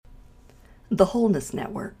The Wholeness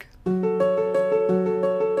Network.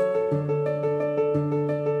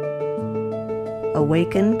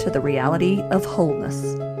 Awaken to the reality of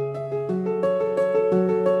wholeness.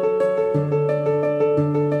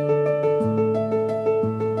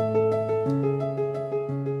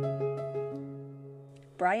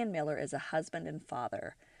 Bryan Miller is a husband and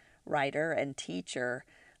father, writer and teacher,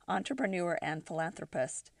 entrepreneur and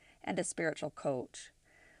philanthropist, and a spiritual coach.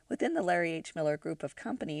 Within the Larry H. Miller Group of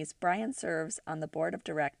companies, Bryan serves on the board of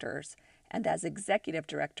directors and as executive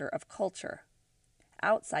director of culture.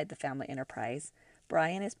 Outside the family enterprise,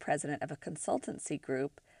 Bryan is president of a consultancy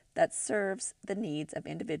group that serves the needs of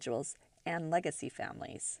individuals and legacy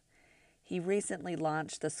families. He recently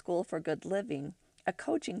launched the School for Good Living, a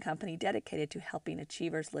coaching company dedicated to helping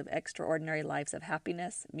achievers live extraordinary lives of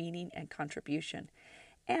happiness, meaning, and contribution,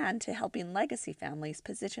 and to helping legacy families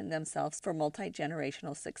position themselves for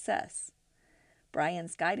multi-generational success.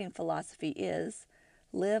 Bryan's guiding philosophy is,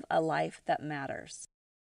 live a life that matters.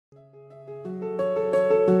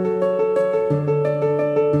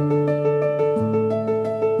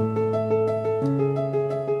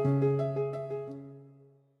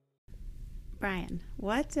 Bryan,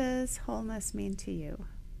 what does wholeness mean to you?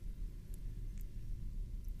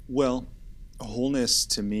 Well, wholeness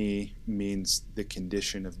to me means the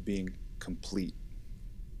condition of being complete,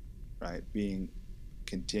 right? Being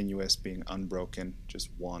continuous, being unbroken,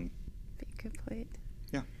 just one. Be complete.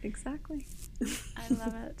 Yeah. Exactly. I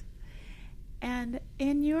love it. And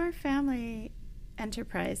in your family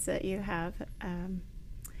enterprise that you have,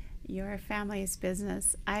 your family's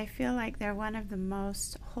business, I feel like they're one of the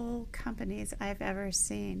most whole companies I've ever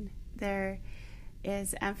seen. There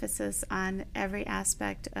is emphasis on every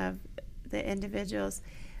aspect of the individuals.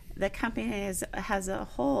 The company as a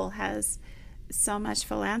whole has so much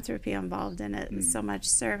philanthropy involved in it, so much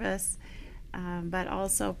service, but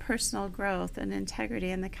also personal growth and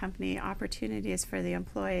integrity in the company, opportunities for the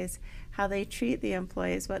employees, how they treat the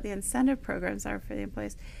employees, what the incentive programs are for the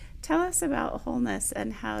employees. Tell us about wholeness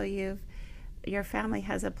and how your family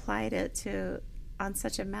has applied it to, on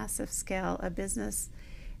such a massive scale, a business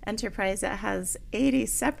enterprise that has 80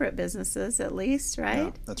 separate businesses at least, right?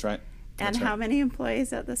 Yeah, that's right. And how many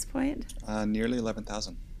employees at this point? Nearly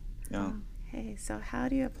 11,000. Yeah. Oh, hey, so how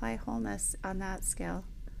do you apply wholeness on that scale?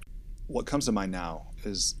 What comes to mind now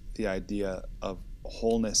is the idea of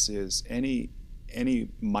wholeness is any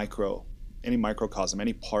microcosm,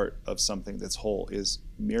 any part of something that's whole is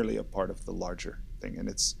merely a part of the larger thing.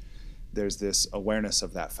 And there's this awareness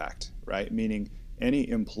of that fact, right? Meaning any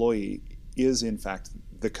employee is in fact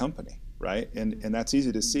the company, right? And that's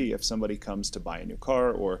easy to see if somebody comes to buy a new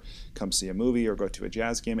car or come see a movie or go to a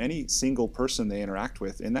jazz game. Any single person they interact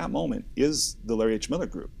with in that moment is the Larry H. Miller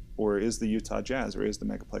Group, or is the Utah Jazz, or is the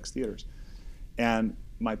Megaplex Theaters. And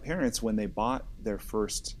my parents, when they bought their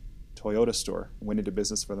first Toyota store, went into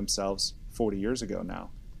business for themselves 40 years ago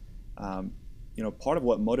now, part of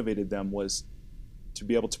what motivated them was to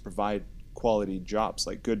be able to provide quality jobs,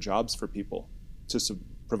 like good jobs for people, to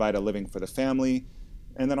provide a living for the family,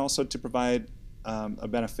 and then also to provide a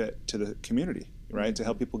benefit to the community, right? To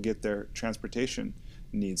help people get their transportation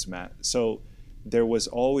needs met. So there was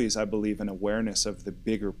always, I believe, an awareness of the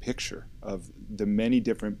bigger picture of the many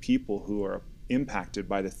different people who are impacted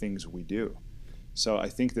by the things we do. So I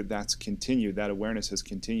think that's continued, that awareness has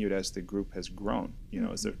continued as the group has grown,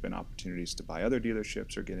 as there have been opportunities to buy other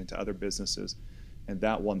dealerships or get into other businesses, and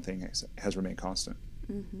that one thing has remained constant.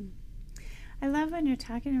 Mm-hmm. I love when you're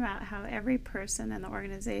talking about how every person in the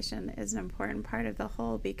organization is an important part of the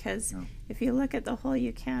whole, because if you look at the whole,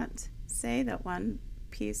 you can't say that one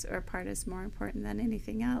piece or part is more important than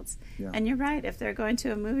anything else. Yeah. And you're right, if they're going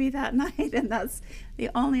to a movie that night and that's the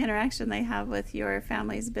only interaction they have with your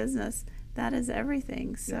family's business, that is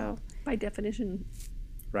everything. So by definition,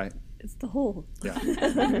 right, it's the whole. Yeah.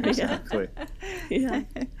 Exactly. Yeah.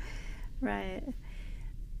 Right.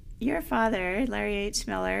 Your father, Larry H.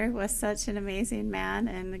 Miller, was such an amazing man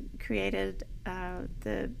and created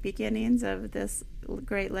the beginnings of this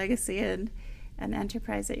great legacy and an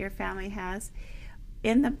enterprise that your family has.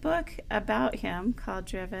 In the book about him called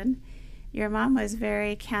Driven, your mom was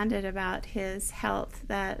very candid about his health,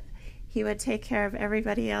 that he would take care of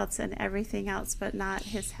everybody else and everything else but not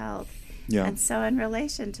his health. Yeah. And so in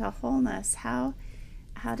relation to wholeness, how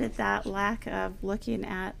did that lack of looking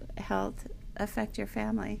at health affect your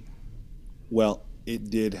family? Well, it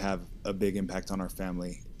did have a big impact on our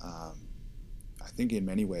family. I think in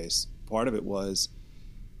many ways. Part of it was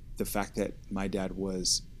the fact that my dad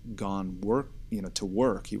was gone to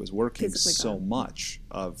work. He was working physically so much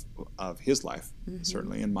of his life,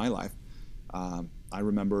 certainly in my life. I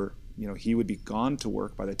remember he would be gone to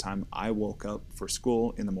work by the time I woke up for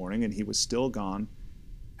school in the morning, and he was still gone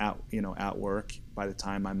at work by the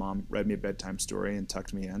time my mom read me a bedtime story and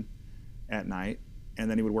tucked me in at night. And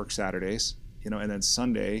then he would work Saturdays, and then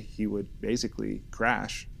Sunday he would basically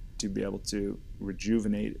crash to be able to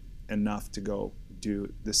rejuvenate enough to go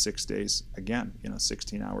do the 6 days again,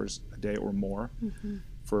 16 hours a day or more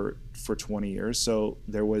for 20 years. So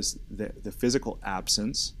there was the physical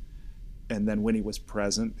absence. And then when he was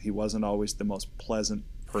present, he wasn't always the most pleasant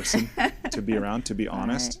person to be around, to be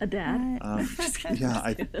honest. A dad? Yeah,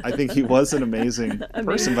 I think he was an amazing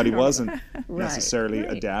person, but he wasn't necessarily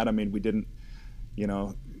a dad. I mean, we didn't,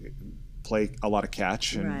 play a lot of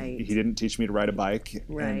catch, and he didn't teach me to ride a bike,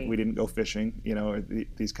 and we didn't go fishing,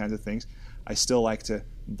 these kinds of things. I still like to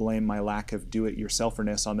blame my lack of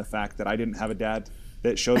do-it-yourselferness on the fact that I didn't have a dad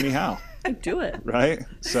that showed me how. Do it. Right?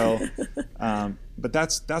 So, but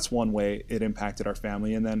that's one way it impacted our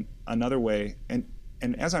family. And then another way, and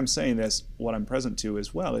as I'm saying this, what I'm present to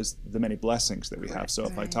as well is the many blessings that we have. So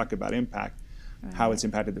if I talk about impact, how it's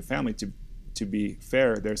impacted the family, to be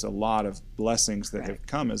fair, there's a lot of blessings that have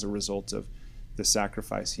come as a result of the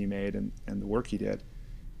sacrifice he made and the work he did.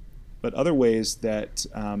 But other ways that,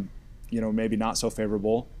 maybe not so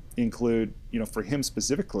favorable include, for him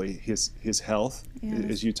specifically, his health,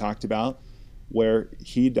 as you talked about, where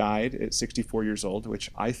he died at 64 years old,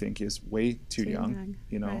 which I think is way too young.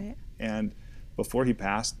 And before he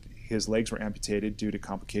passed, his legs were amputated due to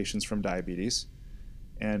complications from diabetes.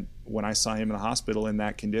 And when I saw him in the hospital in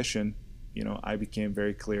that condition, I became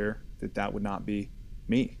very clear that would not be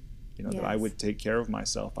me, that I would take care of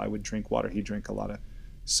myself. I would drink water. He drank a lot of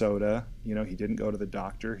soda. He didn't go to the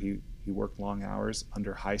doctor. He worked long hours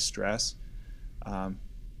under high stress,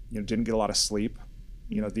 didn't get a lot of sleep,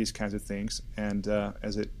 these kinds of things. And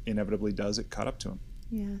as it inevitably does, it caught up to him.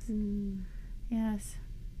 Yes. Yes.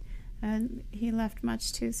 And he left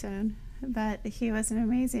much too soon, but he was an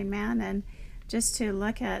amazing man. And just to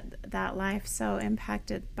look at that life so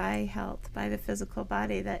impacted by health, by the physical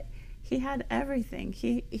body, that he had everything.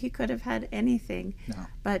 He could have had anything,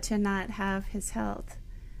 but to not have his health,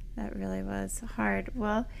 that really was hard.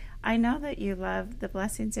 Well, I know that you love the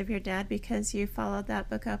blessings of your dad because you followed that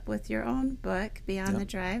book up with your own book, Beyond the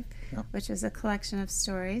Drive, which is a collection of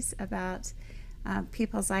stories about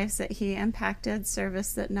people's lives that he impacted,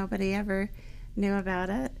 service that nobody ever knew about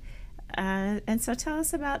it. And so tell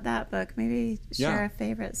us about that book. Maybe share a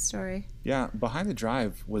favorite story. Yeah, Behind the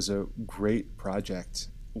Drive was a great project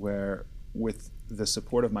where, with the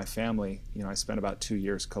support of my family, I spent about 2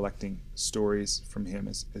 years collecting stories from him,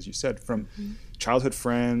 as you said, from childhood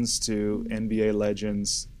friends to NBA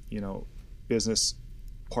legends, business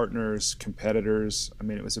partners, competitors. I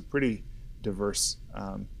mean, it was a pretty diverse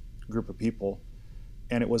group of people.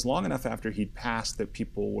 And it was long enough after he'd passed that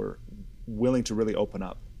people were willing to really open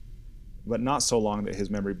up, but not so long that his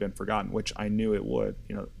memory had been forgotten, which I knew it would.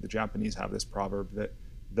 The Japanese have this proverb that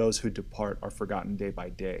those who depart are forgotten day by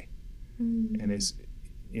day, and is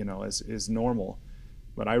normal.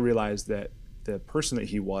 But I realized that the person that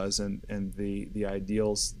he was and the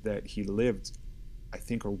ideals that he lived, I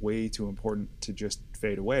think, are way too important to just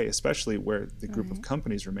fade away, especially where the group of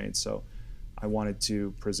companies remained. So I wanted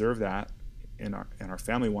to preserve that, and our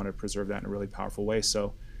family wanted to preserve that in a really powerful way.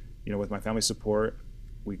 So, with my family's support,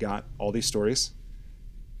 we got all these stories,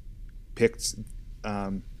 picked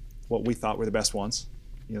what we thought were the best ones,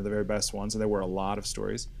 the very best ones, and there were a lot of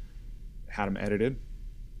stories, had them edited,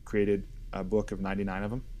 created a book of 99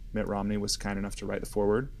 of them. Mitt Romney was kind enough to write the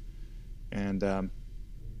foreword, and there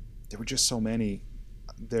were just so many.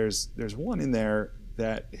 There's one in there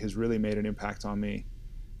that has really made an impact on me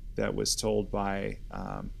that was told by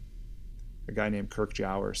a guy named Kirk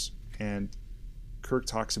Jowers. And Kirk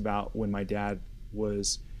talks about when my dad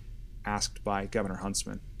was asked by Governor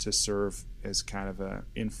Huntsman to serve as kind of an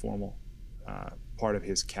informal part of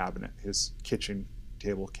his cabinet, his kitchen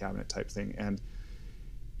table cabinet type thing. And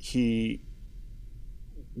he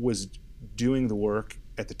was doing the work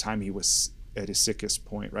at the time he was at his sickest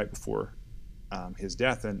point, right before his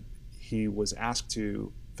death. And he was asked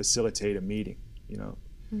to facilitate a meeting,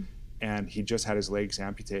 and he just had his legs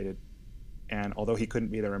amputated. And although he couldn't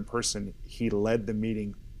be there in person, he led the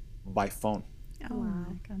meeting by phone. Oh,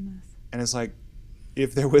 my goodness. And it's like,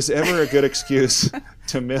 if there was ever a good excuse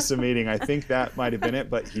to miss a meeting, I think that might have been it,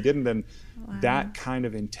 but he didn't. And that kind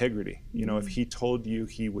of integrity, if he told you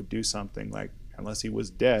he would do something, like, unless he was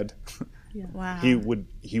dead, he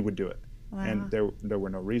would do it. Wow. And there were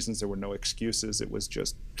no reasons, there were no excuses. It was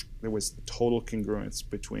just, there was total congruence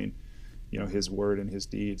between, his word and his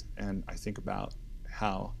deed. And I think about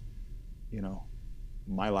how,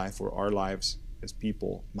 my life or our lives as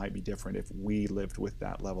people might be different if we lived with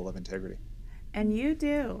that level of integrity. And you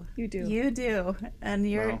do. You do. You do. And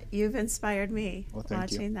Well, you've inspired me thank you.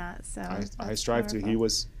 watching that. So I strive to. He powerful.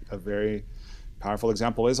 was a very powerful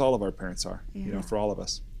example, as all of our parents are, Yeah. for all of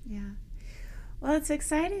us. Yeah. Well, it's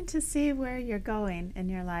exciting to see where you're going in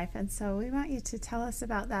your life. And so we want you to tell us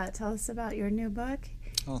about that. Tell us about your new book.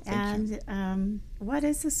 Oh, thank you. And what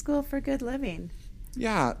is the School for Good Living?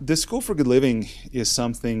 Yeah, the School for Good Living is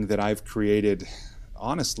something that I've created,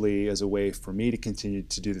 honestly, as a way for me to continue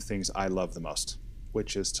to do the things I love the most,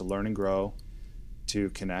 which is to learn and grow, to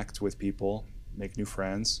connect with people, make new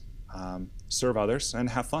friends, serve others, and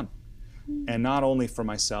have fun. And not only for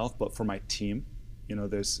myself, but for my team.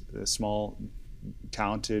 There's a small,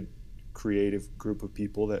 talented, creative group of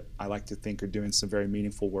people that I like to think are doing some very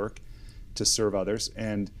meaningful work to serve others.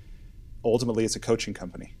 And ultimately, it's a coaching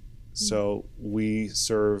company. So we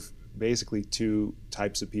serve basically two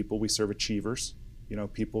types of people. We serve achievers,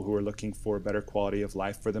 people who are looking for a better quality of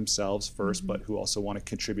life for themselves first, but who also want to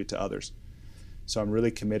contribute to others. So I'm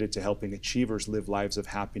really committed to helping achievers live lives of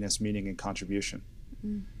happiness, meaning, and contribution.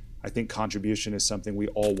 I think contribution is something we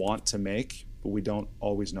all want to make, but we don't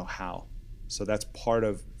always know how. So that's part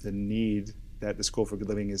of the need that the School for Good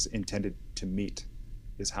Living is intended to meet,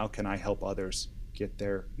 is how can I help others get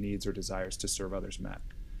their needs or desires to serve others met.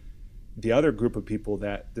 The other group of people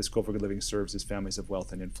that the School for Good Living serves is families of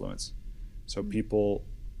wealth and influence. So people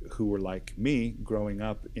who were like me, growing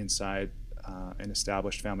up inside an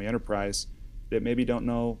established family enterprise, that maybe don't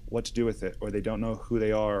know what to do with it, or they don't know who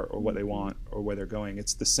they are or what they want or where they're going.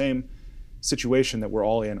 It's the same situation that we're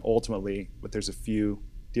all in ultimately, but there's a few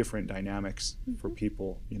different dynamics for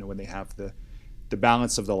people, when they have the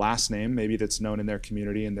balance of the last name, maybe that's known in their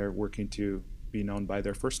community, and they're working to be known by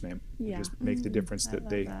their first name. Yeah. Just make the difference I that love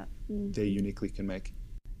they that. they uniquely can make.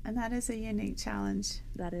 And that is a unique challenge.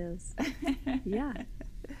 That is. Yeah.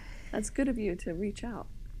 That's good of you to reach out,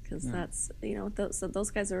 because that's,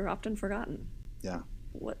 those guys are often forgotten. Yeah.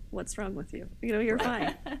 What's wrong with you? You're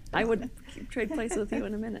fine. I would trade places with you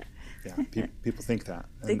in a minute. Yeah, people think that.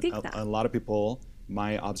 They think that. A lot of people,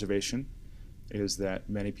 my observation is that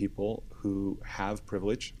many people who have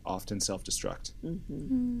privilege often self-destruct.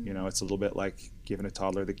 It's a little bit like giving a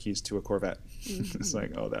toddler the keys to a Corvette. It's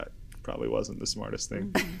like, oh, that probably wasn't the smartest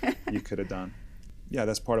thing you could have done. Yeah,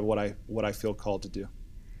 that's part of what I feel called to do.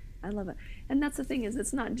 I love it. And that's the thing, is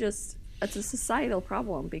it's a societal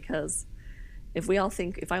problem, because if we all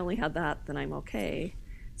think, if I only had that, then I'm okay.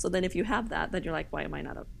 So then if you have that, then you're like, why am I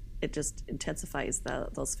not it just intensifies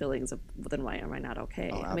those feelings of, then why am I not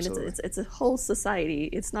okay? Oh, I mean, absolutely. it's a whole society.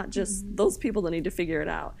 It's not just those people that need to figure it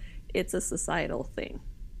out. It's a societal thing.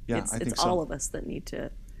 Yeah, it's I think it's so. all of us that need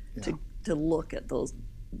to look at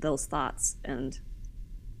those thoughts and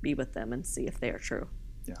be with them and see if they are true.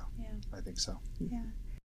 Yeah, I think so. Yeah.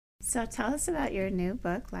 So tell us about your new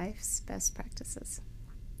book, Life's Best Practices.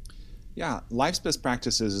 Yeah, Life's Best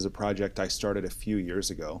Practices is a project I started a few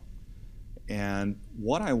years ago. And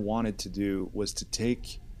what I wanted to do was to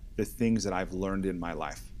take the things that I've learned in my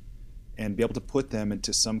life and be able to put them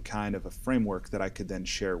into some kind of a framework that I could then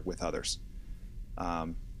share with others.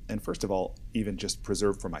 And first of all, even just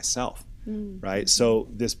preserve for myself, right? So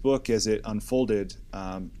this book, as it unfolded,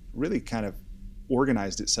 really kind of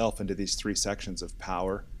organized itself into these three sections of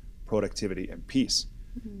power, productivity, and peace.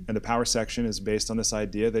 And the power section is based on this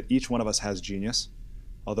idea that each one of us has genius,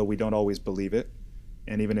 although we don't always believe it.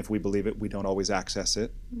 And even if we believe it, we don't always access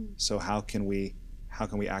it. So how can we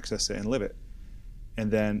access it and live it?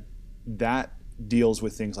 And then that deals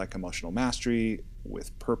with things like emotional mastery,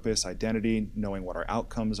 with purpose, identity, knowing what our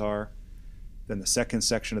outcomes are. Then the second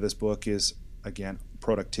section of this book is, again,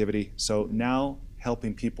 productivity. So now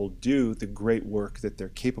helping people do the great work that they're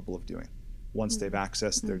capable of doing once they've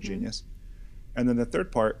accessed their genius. And then the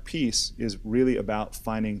third part, peace, is really about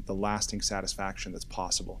finding the lasting satisfaction that's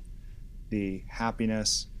possible, the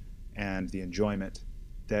happiness and the enjoyment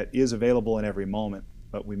that is available in every moment,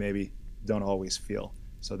 but we maybe don't always feel.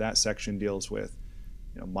 So that section deals with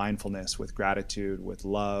mindfulness, with gratitude, with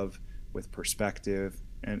love, with perspective,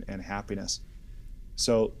 and happiness.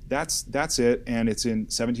 So that's it, and it's in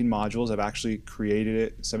 17 modules. I've actually created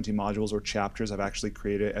it, 17 modules or chapters. I've actually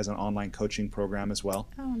created it as an online coaching program as well.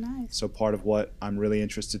 Oh, nice. So part of what I'm really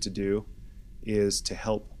interested to do is to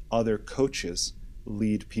help other coaches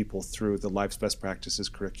lead people through the Life's Best Practices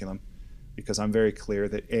curriculum, because I'm very clear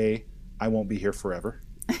that A, I won't be here forever.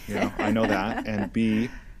 I know that, and B,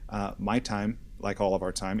 my time, like all of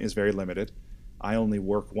our time, is very limited. I only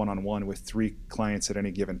work one-on-one with 3 clients at any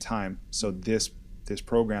given time. So this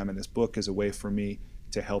program and this book is a way for me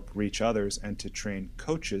to help reach others and to train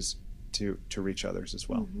coaches to reach others as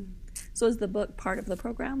well. So is the book part of the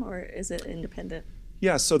program, or is it independent?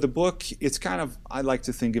 Yeah, so the book, it's kind of, I like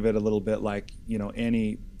to think of it a little bit like,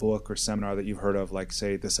 any book or seminar that you've heard of, like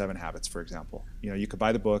say The 7 Habits, for example. You could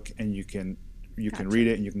buy the book and you can read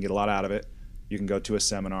it and you can get a lot out of it. You can go to a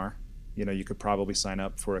seminar. You could probably sign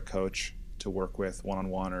up for a coach to work with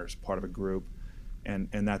one-on-one or as part of a group, and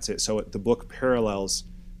that's it. So the book parallels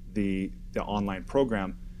the online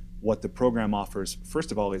program. What the program offers,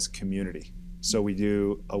 first of all, is community. So we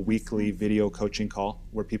do a weekly video coaching call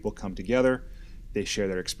where people come together. They share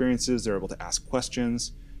their experiences. They're able to ask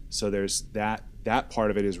questions. So there's that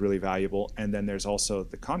part of it is really valuable. And then there's also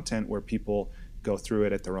the content where people go through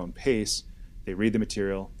it at their own pace. They read the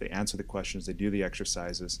material, they answer the questions, they do the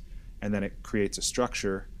exercises, and then it creates a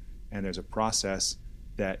structure, and there's a process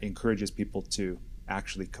that encourages people to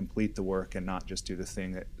actually complete the work and not just do the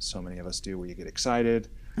thing that so many of us do where you get excited,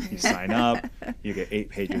 you sign up, you get 8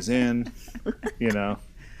 pages in,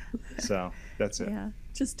 So that's it. Yeah.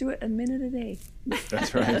 Just do it a minute a day.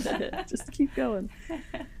 That's right. Just keep going.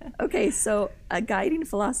 Okay, so a guiding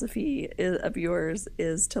philosophy of yours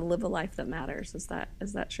is to live a life that matters. Is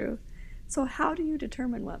that true? So how do you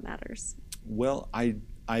determine what matters? Well, I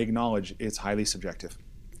acknowledge it's highly subjective.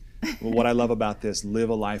 Well, what I love about this, live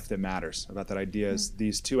a life that matters, about that idea is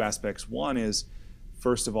these two aspects. One is,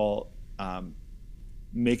 first of all,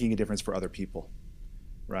 making a difference for other people.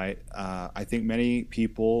 Right? I think many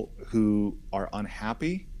people who are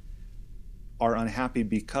unhappy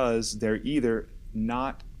because they're either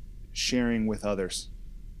not sharing with others,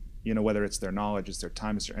 whether it's their knowledge, it's their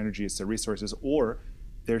time, it's their energy, it's their resources, or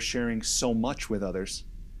they're sharing so much with others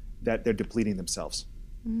that they're depleting themselves.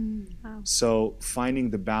 Wow. So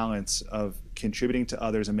finding the balance of contributing to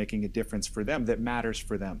others and making a difference for them that matters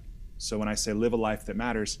for them. So when I say live a life that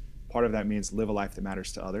matters, part of that means live a life that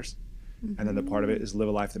matters to others. And then the part of it is live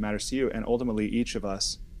a life that matters to you. And ultimately, each of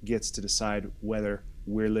us gets to decide whether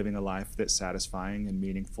we're living a life that's satisfying and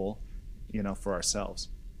meaningful, for ourselves.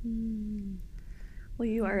 Well,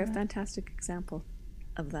 you are a fantastic example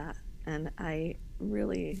of that. And I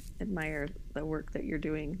really admire the work that you're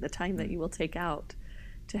doing, the time that you will take out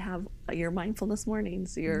to have your mindfulness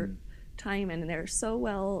mornings, your time. And they're so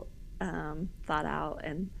well thought out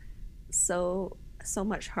and so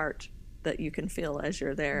much heart that you can feel as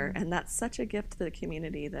you're there, and that's such a gift to the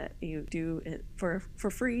community that you do it for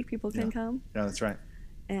free. People can come. Yeah, that's right.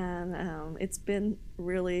 And it's been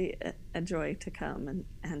really a joy to come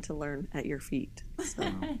and to learn at your feet.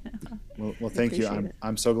 So, well, thank you.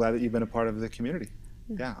 I'm so glad that you've been a part of the community.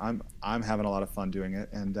 Yeah, I'm having a lot of fun doing it.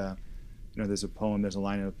 And there's a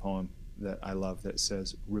line in a poem that I love that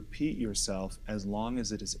says, "Repeat yourself as long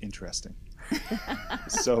as it is interesting."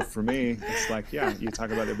 So for me, it's like, you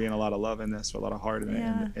talk about there being a lot of love in this, or a lot of heart in it,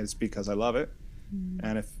 and it's because I love it.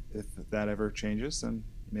 And if that ever changes, then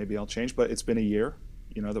maybe I'll change. But it's been a year,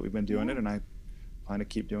 that we've been doing it, and I plan to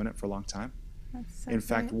keep doing it for a long time. That's so in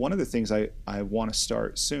fact, one of the things I want to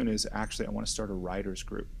start soon is actually I want to start a writers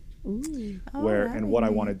group. And what I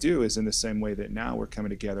want to do is, in the same way that now we're coming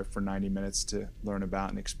together for 90 minutes to learn about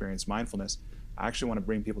and experience mindfulness, I actually want to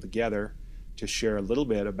bring people together to share a little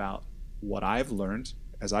bit about what I've learned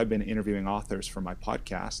as I've been interviewing authors for my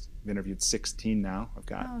podcast. I've interviewed 16 now. I've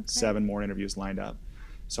got 7 more interviews lined up.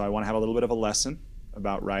 So I want to have a little bit of a lesson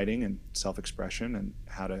about writing and self-expression and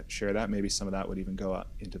how to share that. Maybe some of that would even go out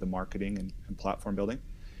into the marketing and platform building.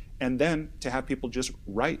 And then to have people just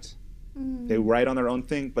write. They write on their own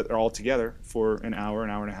thing, but they're all together for an hour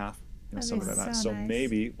and a half, something like that. So nice.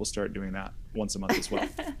 Maybe we'll start doing that once a month as well.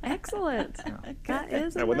 Excellent. That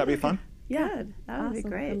is Wouldn't that be fun? Yeah, Good. That would be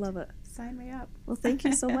great. I love it. Sign me up. Well, thank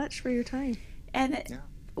you so much for your time. And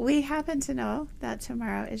we happen to know that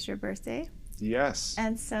tomorrow is your birthday. Yes.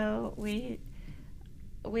 And so we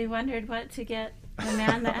wondered what to get the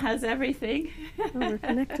man that has everything. Oh, we're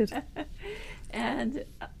connected. And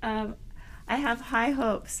I have high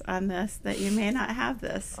hopes on this, that you may not have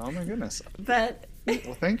this. Oh my goodness. But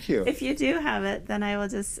well, thank you. If you do have it, then I will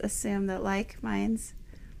just assume that like minds,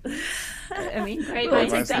 great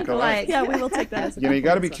minds think alike. Yeah, we will take that as a you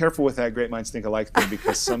got to be careful with that great minds think alike thing,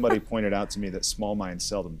 because somebody pointed out to me that small minds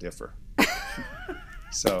seldom differ.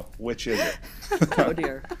 So, which is it? Oh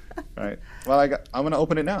dear. Right. Well, I'm going to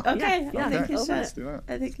open it now. Okay. Yeah. I think you should. Let's do that.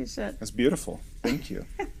 I think you should. That's beautiful. Thank you.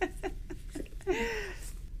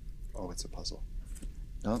 Oh, it's a puzzle.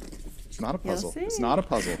 No, it's not a puzzle. You'll see. It's not a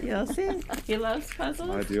puzzle. You'll see. He loves puzzles.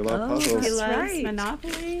 I do love puzzles. He loves right.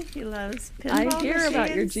 Monopoly. He loves pinball I hear about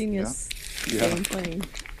your machines. genius Yeah. game playing.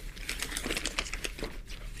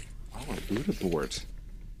 Oh, a Buddha board.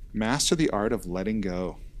 Master the art of letting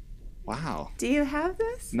go. Wow. Do you have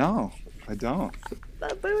this? No, I don't.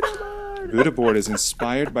 The Buddha board. Buddha board is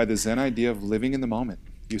inspired by the Zen idea of living in the moment.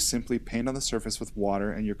 You simply paint on the surface with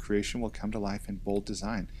water and your creation will come to life in bold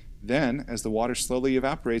design. Then, as the water slowly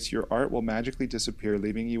evaporates, your art will magically disappear,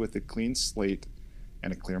 leaving you with a clean slate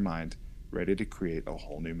and a clear mind, ready to create a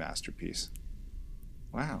whole new masterpiece.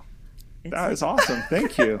 Wow. That is awesome.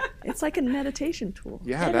 Thank you. It's like a meditation tool.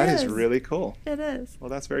 Yeah, It that is is. really cool. It is.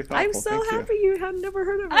 Well, that's very thoughtful. I'm so Thank happy you have never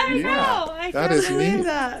heard of it. I you. know. I that can't is believe neat.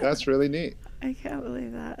 that. That's really neat. I can't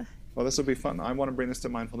believe that. Well, this will be fun. I want to bring this to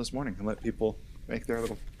Mindfulness Morning and let people make their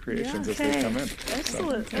little creations Yeah. as they come in.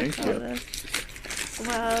 Excellent. So, thank you. Excellent.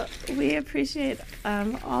 Well, we appreciate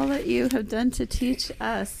all that you have done to teach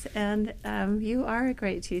us, and you are a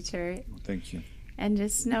great teacher. Well, thank you. And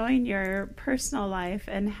just knowing your personal life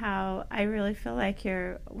and how I really feel like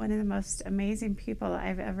you're one of the most amazing people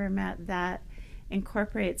I've ever met that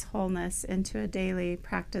incorporates wholeness into a daily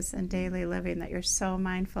practice and daily living, that you're so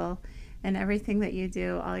mindful in everything that you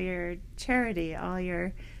do, all your charity, all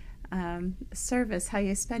your service, how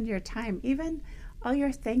you spend your time, even all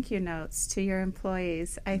your thank you notes to your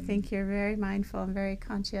employees. I think you're very mindful and very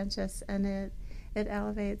conscientious, and it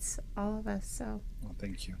elevates all of us. So Well,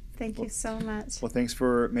 thank you. thank you so much. Well, thanks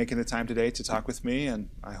for making the time today to talk with me, and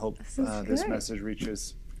I hope This is this great. message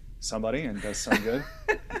reaches somebody and does some good.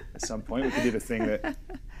 At some point, we could do the thing that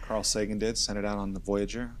Carl Sagan did, send it out on the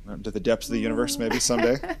Voyager, to the depths of the universe maybe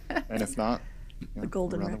someday, and if not, The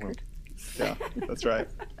golden around record. The world. Yeah, that's right.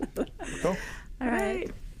 Cool. All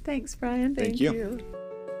right. Thanks, Bryan. Thank you.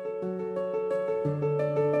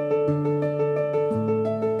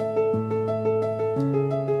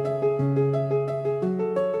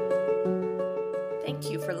 Thank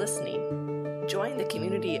you for listening. Join the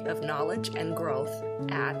community of knowledge and growth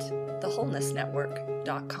at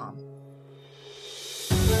thewholenessnetwork.com.